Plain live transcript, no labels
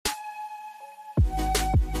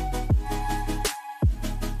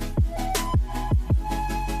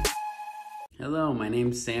Hello, my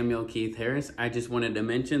name's Samuel Keith Harris. I just wanted to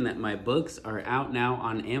mention that my books are out now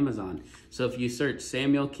on Amazon. So if you search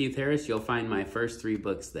Samuel Keith Harris, you'll find my first 3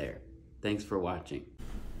 books there. Thanks for watching.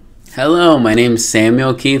 Hello, my name's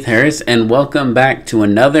Samuel Keith Harris, and welcome back to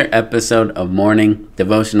another episode of Morning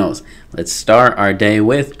Devotionals. Let's start our day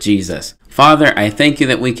with Jesus. Father, I thank you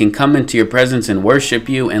that we can come into your presence and worship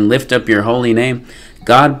you and lift up your holy name.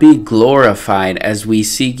 God, be glorified as we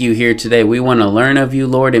seek you here today. We want to learn of you,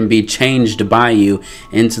 Lord, and be changed by you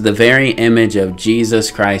into the very image of Jesus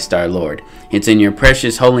Christ our Lord. It's in your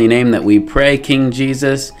precious holy name that we pray, King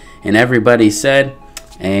Jesus. And everybody said,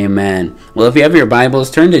 Amen. Well, if you have your Bibles,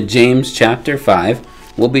 turn to James chapter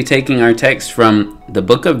 5. We'll be taking our text from the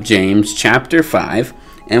book of James chapter 5,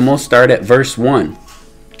 and we'll start at verse 1.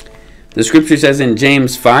 The scripture says in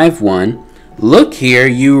James 5:1, "Look here,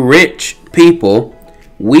 you rich people,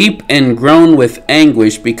 weep and groan with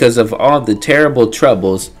anguish because of all the terrible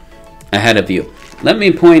troubles ahead of you." Let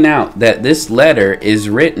me point out that this letter is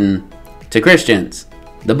written to Christians.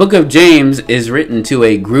 The book of James is written to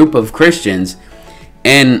a group of Christians,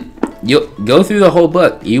 and you'll go through the whole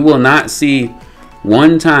book. You will not see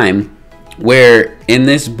one time where in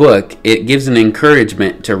this book it gives an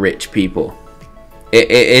encouragement to rich people.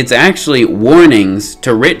 It's actually warnings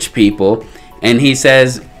to rich people, and he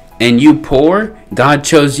says, and you poor, God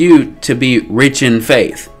chose you to be rich in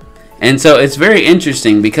faith. And so it's very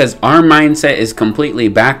interesting because our mindset is completely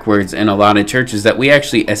backwards in a lot of churches, that we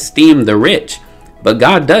actually esteem the rich, but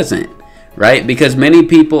God doesn't, right? Because many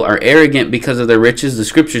people are arrogant because of their riches. The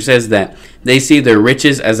scripture says that they see their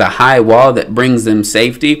riches as a high wall that brings them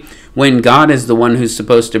safety, when God is the one who's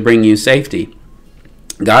supposed to bring you safety.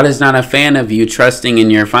 God is not a fan of you trusting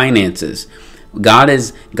in your finances. God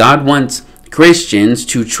wants Christians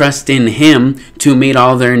to trust in Him to meet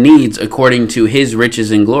all their needs according to His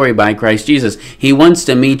riches and glory by Christ Jesus. He wants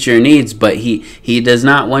to meet your needs, but He does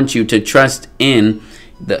not want you to trust in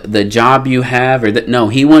the job you have. No,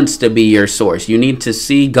 He wants to be your source. You need to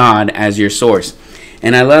see God as your source.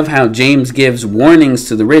 And I love how James gives warnings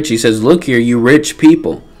to the rich. He says, "Look here, you rich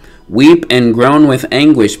people. Weep and groan with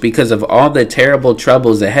anguish because of all the terrible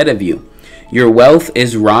troubles ahead of you. Your wealth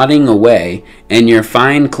is rotting away, and your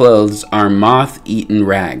fine clothes are moth-eaten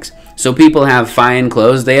rags." So people have fine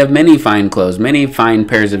clothes. They have many fine clothes, many fine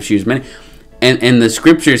pairs of shoes. And the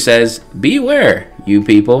scripture says, beware, you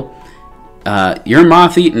people. Your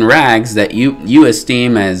moth-eaten rags that you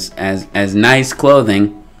esteem as nice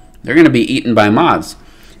clothing, they're going to be eaten by moths.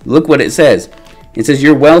 Look what it says. It says,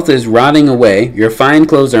 "Your wealth is rotting away, your fine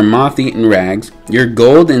clothes are moth-eaten rags, your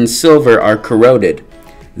gold and silver are corroded.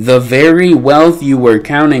 The very wealth you were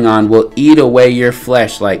counting on will eat away your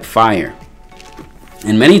flesh like fire."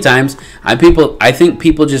 And many times, I think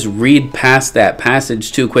people just read past that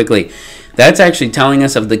passage too quickly. That's actually telling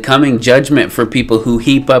us of the coming judgment for people who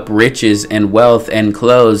heap up riches and wealth and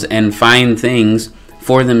clothes and fine things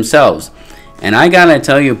for themselves. And I gotta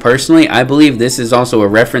tell you personally, I believe this is also a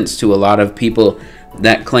reference to a lot of people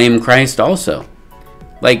that claim Christ also.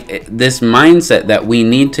 Like this mindset that we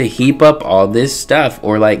need to heap up all this stuff,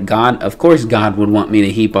 or like God, of course God would want me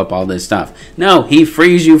to heap up all this stuff. No, He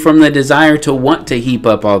frees you from the desire to want to heap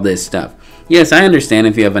up all this stuff. Yes, I understand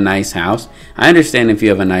if you have a nice house. I understand if you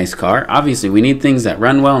have a nice car. Obviously, we need things that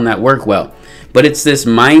run well and that work well. But it's this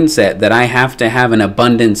mindset that I have to have an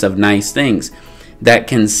abundance of nice things that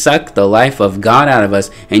can suck the life of God out of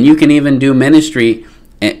us. And you can even do ministry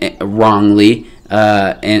wrongly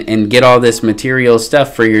and get all this material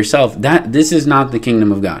stuff for yourself. This is not the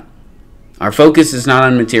kingdom of God. Our focus is not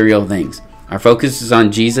on material things. Our focus is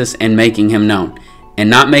on Jesus and making Him known.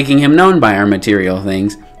 And not making Him known by our material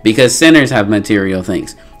things, because sinners have material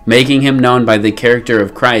things. Making Him known by the character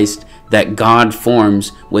of Christ that God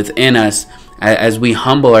forms within us as we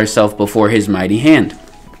humble ourselves before His mighty hand.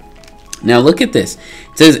 Now look at this.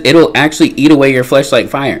 It says it'll actually eat away your flesh like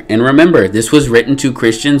fire. And remember, this was written to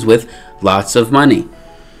Christians with lots of money.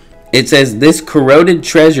 It says, "This corroded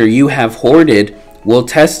treasure you have hoarded will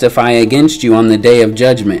testify against you on the day of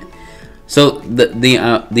judgment." So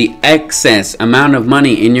the excess amount of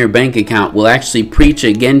money in your bank account will actually preach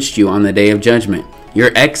against you on the day of judgment.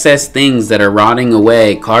 Your excess things that are rotting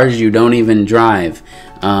away, cars you don't even drive,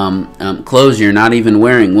 clothes you're not even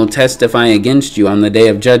wearing, will testify against you on the day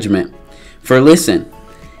of judgment. "For listen,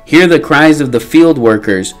 hear the cries of the field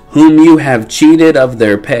workers whom you have cheated of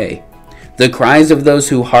their pay. The cries of those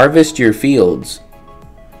who harvest your fields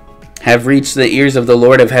have reached the ears of the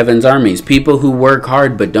Lord of Heaven's armies." People who work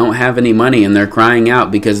hard but don't have any money, and they're crying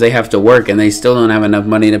out because they have to work and they still don't have enough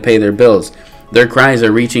money to pay their bills. Their cries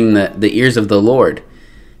are reaching the ears of the Lord.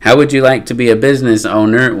 How would you like to be a business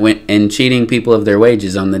owner and cheating people of their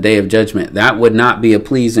wages on the day of judgment? That would not be a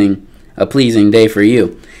pleasing day for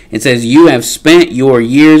you. It says, you have spent your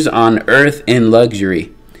years on earth in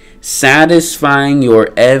luxury, satisfying your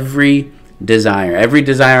every desire. Every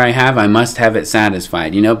desire I have, I must have it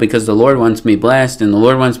satisfied, because the Lord wants me blessed and the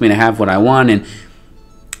Lord wants me to have what I want. And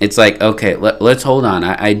it's like, okay, let's hold on.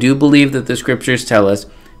 I do believe that the scriptures tell us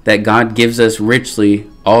that God gives us richly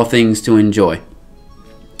all things to enjoy.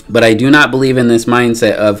 But I do not believe in this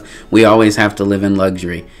mindset of we always have to live in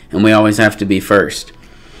luxury and we always have to be first,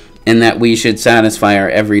 and that we should satisfy our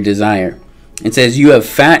every desire. It says, you have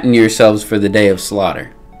fattened yourselves for the day of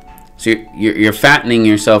slaughter. So you're fattening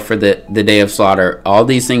yourself for the day of slaughter. All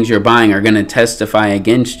these things you're buying are going to testify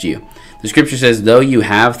against you. The scripture says, though you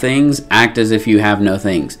have things, act as if you have no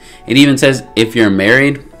things. It even says, if you're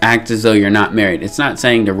married, act as though you're not married. It's not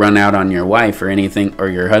saying to run out on your wife or anything, or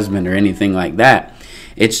your husband or anything like that.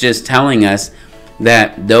 It's just telling us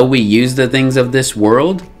that though we use the things of this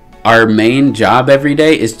world, our main job every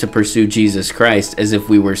day is to pursue Jesus Christ as if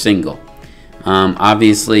we were single.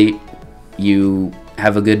 Obviously, you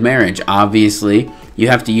have a good marriage. Obviously, you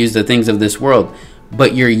have to use the things of this world,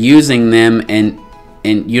 but you're using them, and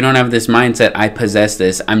you don't have this mindset, I possess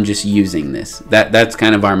this, I'm just using this. That's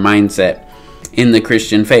kind of our mindset in the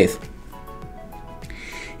Christian faith.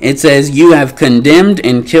 It says, you have condemned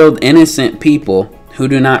and killed innocent people who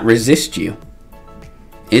do not resist you.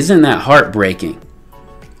 Isn't that heartbreaking?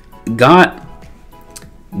 God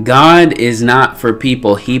is not for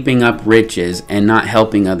people heaping up riches and not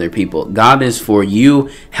helping other people. God is for you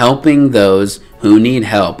helping those who need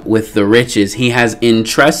help with the riches He has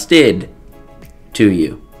entrusted to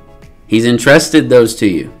you. He's entrusted those to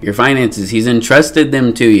you. Your finances, He's entrusted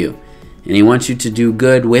them to you. And He wants you to do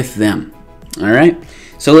good with them. All right?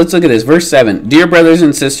 So let's look at this. Verse 7. Dear brothers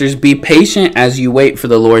and sisters, be patient as you wait for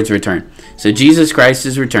the Lord's return. So Jesus Christ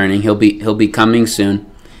is returning. He'll be coming soon.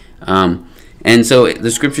 And so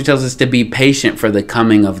the scripture tells us to be patient for the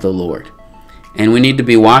coming of the Lord. And we need to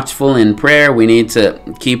be watchful in prayer. We need to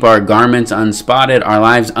keep our garments unspotted, our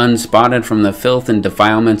lives unspotted from the filth and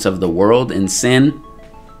defilements of the world and sin.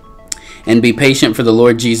 And be patient for the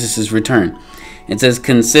Lord Jesus' return. It says,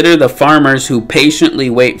 consider the farmers who patiently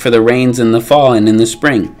wait for the rains in the fall and in the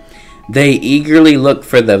spring. They eagerly look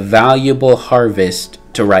for the valuable harvest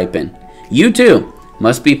to ripen. You too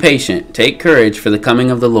must be patient. Take courage, for the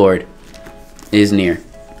coming of the Lord is near.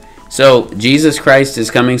 So Jesus Christ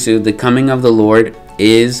is coming soon. The coming of the Lord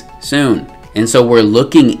is soon. And so we're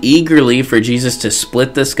looking eagerly for Jesus to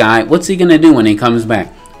split the sky. What's He going to do when He comes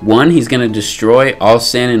back? One, He's going to destroy all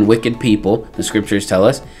sin and wicked people, the scriptures tell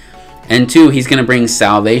us. And two, He's going to bring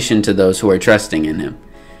salvation to those who are trusting in Him.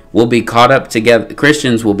 We'll be caught up together.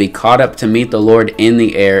 Christians will be caught up to meet the Lord in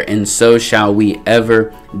the air, and so shall we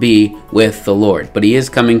ever be with the Lord. But He is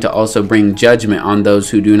coming to also bring judgment on those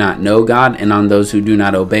who do not know God and on those who do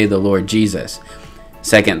not obey the Lord Jesus.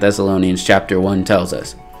 2 Thessalonians chapter 1 tells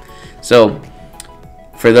us. So,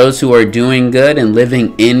 for those who are doing good and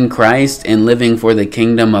living in Christ and living for the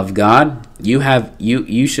kingdom of God,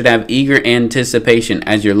 you should have eager anticipation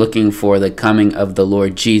as you're looking for the coming of the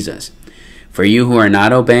Lord Jesus. For you who are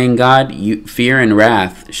not obeying God, fear and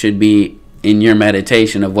wrath should be in your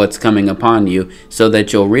meditation of what's coming upon you, so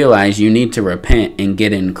that you'll realize you need to repent and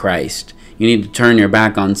get in Christ. You need to turn your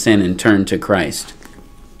back on sin and turn to Christ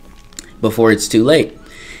before it's too late.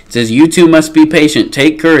 It says, you too must be patient.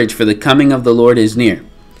 Take courage, for the coming of the Lord is near.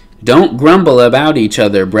 Don't grumble about each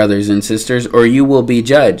other, brothers and sisters, or you will be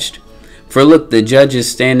judged. For look, the judge is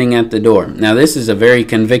standing at the door. Now this is a very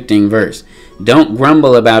convicting verse. Don't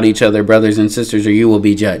grumble about each other, brothers and sisters, or you will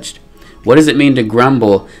be judged. What does it mean to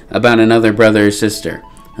grumble about another brother or sister?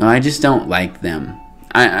 Oh, I just don't like them.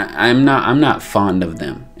 I'm not fond of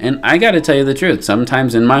them. And I got to tell you the truth.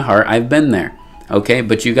 Sometimes in my heart, I've been there. Okay,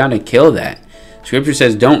 but you got to kill that. Scripture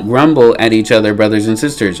says, don't grumble at each other, brothers and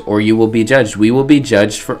sisters, or you will be judged. We will be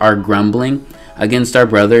judged for our grumbling against our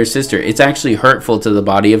brother or sister. It's actually hurtful to the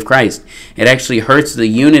body of Christ. It actually hurts the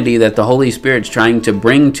unity that the Holy Spirit's trying to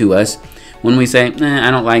bring to us when we say, I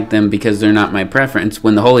don't like them because they're not my preference.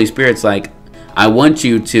 When the Holy Spirit's like, I want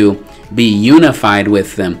you to be unified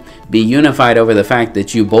with them. Be unified over the fact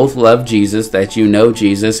that you both love Jesus, that you know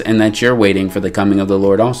Jesus, and that you're waiting for the coming of the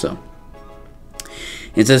Lord also.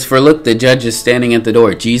 It says, for look, the judge is standing at the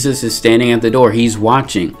door. Jesus is standing at the door. He's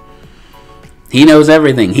watching. He knows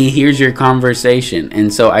everything. He hears your conversation.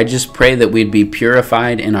 And so I just pray that we'd be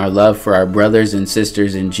purified in our love for our brothers and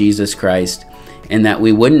sisters in Jesus Christ, and that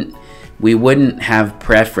we wouldn't have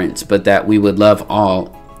preference, but that we would love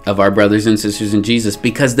all of our brothers and sisters in Jesus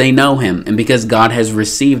because they know him and because God has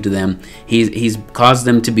received them. He's caused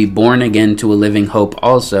them to be born again to a living hope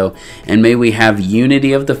also. And may we have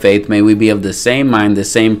unity of the faith. May we be of the same mind, the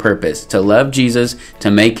same purpose, to love Jesus, to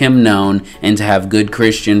make him known, and to have good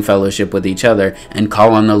Christian fellowship with each other and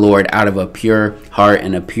call on the Lord out of a pure heart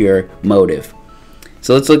and a pure motive.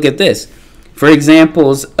 So let's look at this. For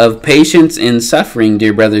examples of patience in suffering,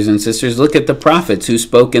 dear brothers and sisters, look at the prophets who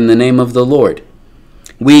spoke in the name of the Lord.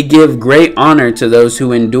 We give great honor to those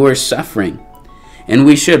who endure suffering. And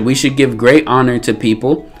we should give great honor to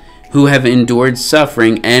people who have endured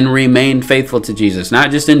suffering and remained faithful to Jesus.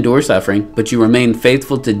 Not just endure suffering, but you remain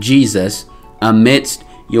faithful to Jesus amidst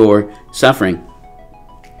your suffering.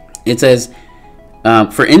 It says,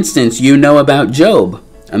 for instance, you know about Job,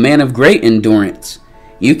 a man of great endurance.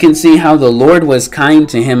 You can see how the Lord was kind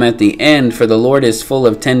to him at the end, for the Lord is full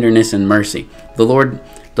of tenderness and mercy. The Lord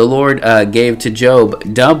gave to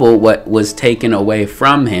Job double what was taken away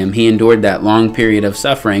from him. He endured that long period of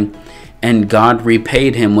suffering, and God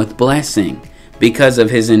repaid him with blessing because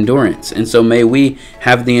of his endurance. And so may we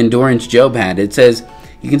have the endurance Job had. It says,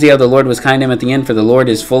 you can see how the Lord was kind to him at the end, for the Lord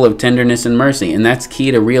is full of tenderness and mercy. And that's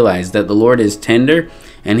key to realize, that the Lord is tender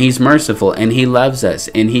and he's merciful and he loves us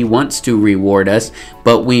and he wants to reward us,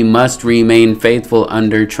 but we must remain faithful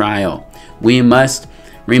under trial. We must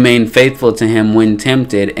remain faithful to him when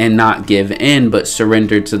tempted and not give in, but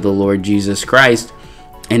surrender to the Lord Jesus Christ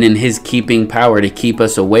and in his keeping power to keep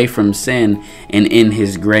us away from sin and in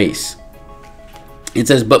his grace. It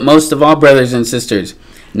says, but most of all, brothers and sisters,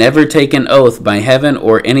 never take an oath by heaven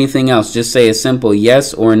or anything else. Just say a simple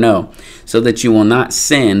yes or no, so that you will not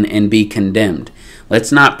sin and be condemned.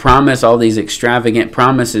 Let's not promise all these extravagant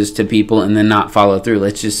promises to people and then not follow through.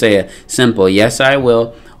 Let's just say a simple yes I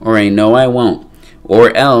will or a no I won't.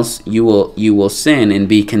 Or else you will sin and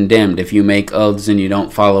be condemned if you make oaths and you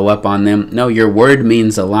don't follow up on them. No, your word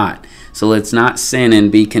means a lot. So let's not sin and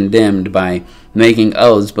be condemned by making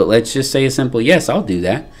oaths, but let's just say a simple yes, I'll do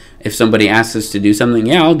that. If somebody asks us to do something,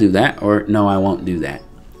 yeah, I'll do that, or no, I won't do that.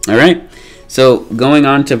 All right? So going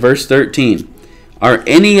on to verse 13. Are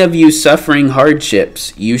any of you suffering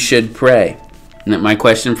hardships? You should pray. And my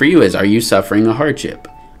question for you is, are you suffering a hardship?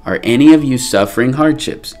 Are any of you suffering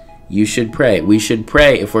hardships? You should pray. We should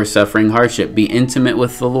pray if we're suffering hardship. Be intimate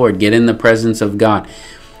with the Lord. Get in the presence of God.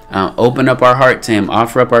 Open up our heart to him.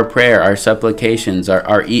 Offer up our prayer, our supplications,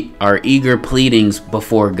 our eager pleadings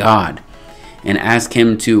before God. And ask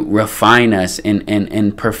him to refine us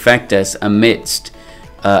and perfect us amidst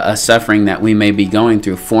a suffering that we may be going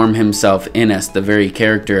through. Form himself in us, the very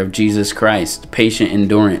character of Jesus Christ. Patient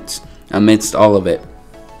endurance amidst all of it.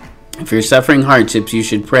 If you're suffering hardships, you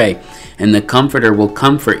should pray. And the Comforter will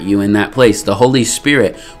comfort you in that place. The Holy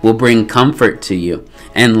Spirit will bring comfort to you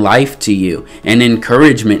and life to you and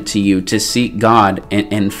encouragement to you to seek God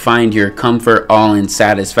and find your comfort all in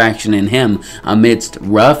satisfaction in him amidst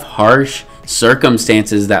rough, harsh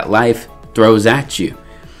circumstances that life throws at you.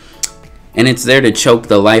 And it's there to choke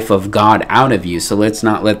the life of God out of you, so let's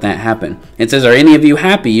not let that happen. It says, are any of you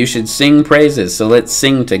happy? You should sing praises, so let's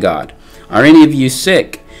sing to God. Are any of you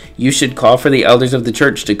sick? You should call for the elders of the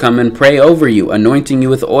church to come and pray over you, anointing you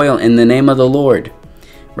with oil in the name of the Lord.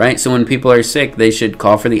 Right? So when people are sick, they should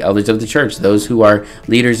call for the elders of the church, those who are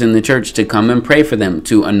leaders in the church, to come and pray for them,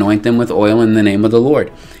 to anoint them with oil in the name of the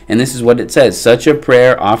Lord. And this is what it says. Such a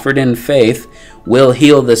prayer offered in faith will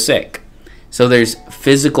heal the sick. So there's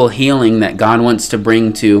physical healing that God wants to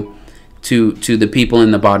bring to the people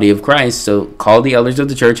in the body of Christ. So call the elders of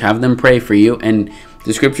the church, have them pray for you. And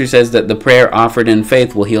the scripture says that the prayer offered in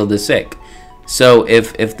faith will heal the sick. So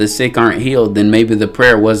if the sick aren't healed, then maybe the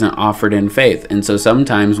prayer wasn't offered in faith. And so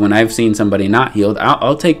sometimes when I've seen somebody not healed,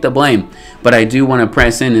 I'll take the blame. But I do want to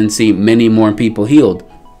press in and see many more people healed.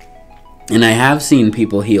 And I have seen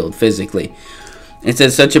people healed physically. It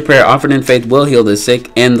says, such a prayer offered in faith will heal the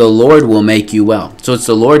sick, and the Lord will make you well. So it's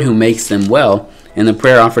the Lord who makes them well, and the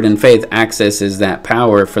prayer offered in faith accesses that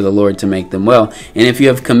power for the Lord to make them well. And if you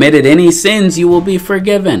have committed any sins, you will be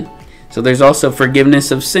forgiven. So there's also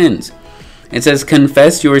forgiveness of sins. It says,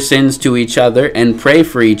 confess your sins to each other and pray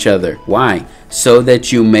for each other. Why? So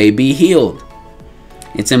that you may be healed.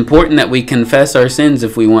 It's important that we confess our sins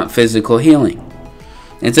if we want physical healing.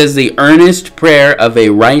 It says the earnest prayer of a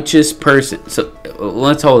righteous person. So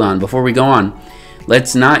let's hold on before we go on.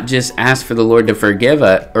 Let's not just ask for the Lord to forgive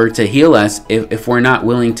us or to heal us if we're not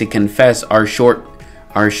willing to confess our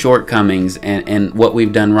shortcomings and what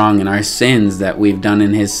we've done wrong and our sins that we've done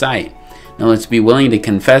in his sight. Now let's be willing to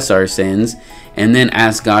confess our sins and then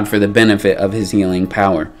ask God for the benefit of his healing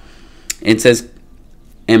power. It says,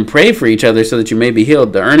 and pray for each other so that you may be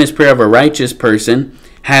healed. The earnest prayer of a righteous person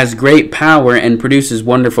has great power and produces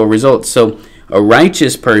wonderful results. So a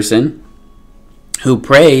righteous person who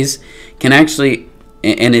prays can actually,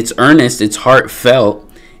 and it's earnest, it's heartfelt,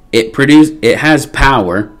 it has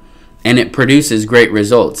power, and it produces great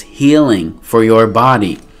results. Healing for your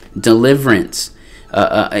body, deliverance.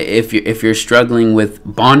 If you're struggling with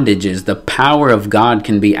bondages, the power of God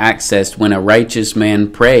can be accessed when a righteous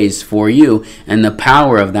man prays for you, and the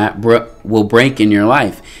power of that will break in your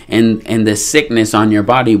life, and the sickness on your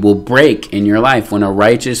body will break in your life when a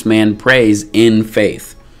righteous man prays in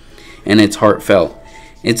faith, and it's heartfelt.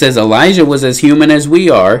 It says Elijah was as human as we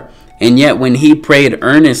are, and yet when he prayed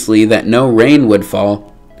earnestly that no rain would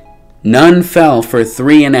fall, none fell for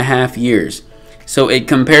 3.5 years. So it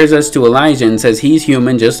compares us to Elijah and says he's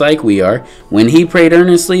human just like we are. When he prayed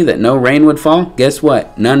earnestly that no rain would fall, guess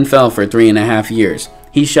what? None fell for 3.5 years.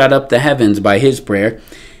 He shut up the heavens by his prayer.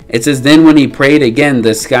 It says, then when he prayed again,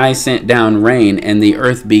 the sky sent down rain and the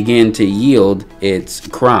earth began to yield its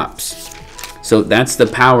crops. So that's the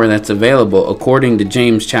power that's available according to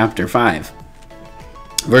James chapter 5.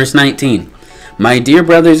 Verse 19. My dear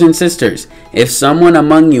brothers and sisters, if someone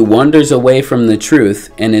among you wanders away from the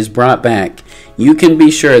truth and is brought back, you can be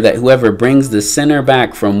sure that whoever brings the sinner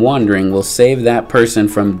back from wandering will save that person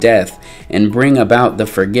from death and bring about the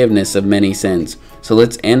forgiveness of many sins. So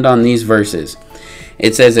let's end on these verses.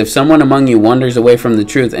 It says, if someone among you wanders away from the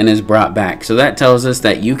truth and is brought back. So that tells us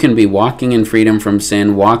that you can be walking in freedom from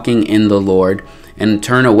sin, walking in the Lord, and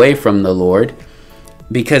turn away from the Lord,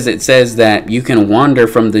 because it says that you can wander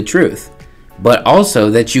from the truth, but also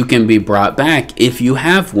that you can be brought back if you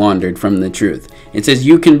have wandered from the truth. It says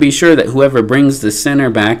you can be sure that whoever brings the sinner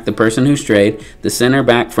back, the person who strayed, the sinner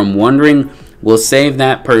back from wandering, will save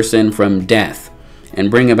that person from death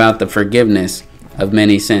and bring about the forgiveness of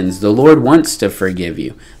many sins. The Lord wants to forgive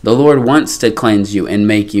you. The Lord wants to cleanse you and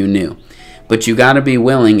make you new. But you got to be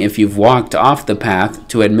willing, if you've walked off the path,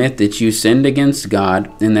 to admit that you sinned against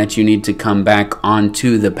God and that you need to come back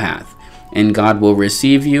onto the path. And God will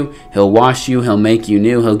receive you. He'll wash you. He'll make you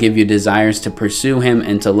new. He'll give you desires to pursue Him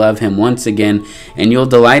and to love Him once again. And you'll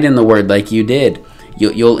delight in the Word like you did.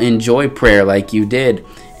 You'll enjoy prayer like you did.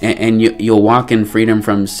 And you'll walk in freedom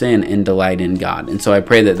from sin and delight in God. And so I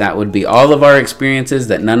pray that that would be all of our experiences,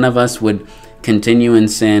 that none of us would continue in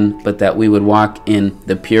sin, but that we would walk in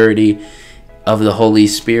the purity of the Holy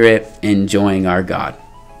Spirit, enjoying our God.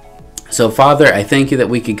 So Father, I thank you that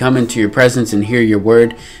we could come into your presence and hear your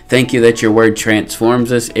word. Thank you that your word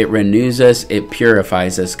transforms us, it renews us, it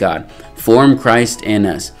purifies us, God. Form Christ in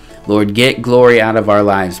us. Lord, get glory out of our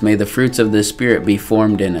lives. May the fruits of the Spirit be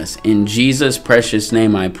formed in us. In Jesus' precious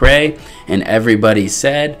name I pray, and everybody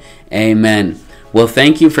said, amen. Well,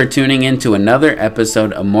 thank you for tuning in to another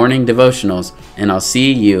episode of Morning Devotionals, and I'll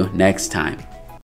see you next time.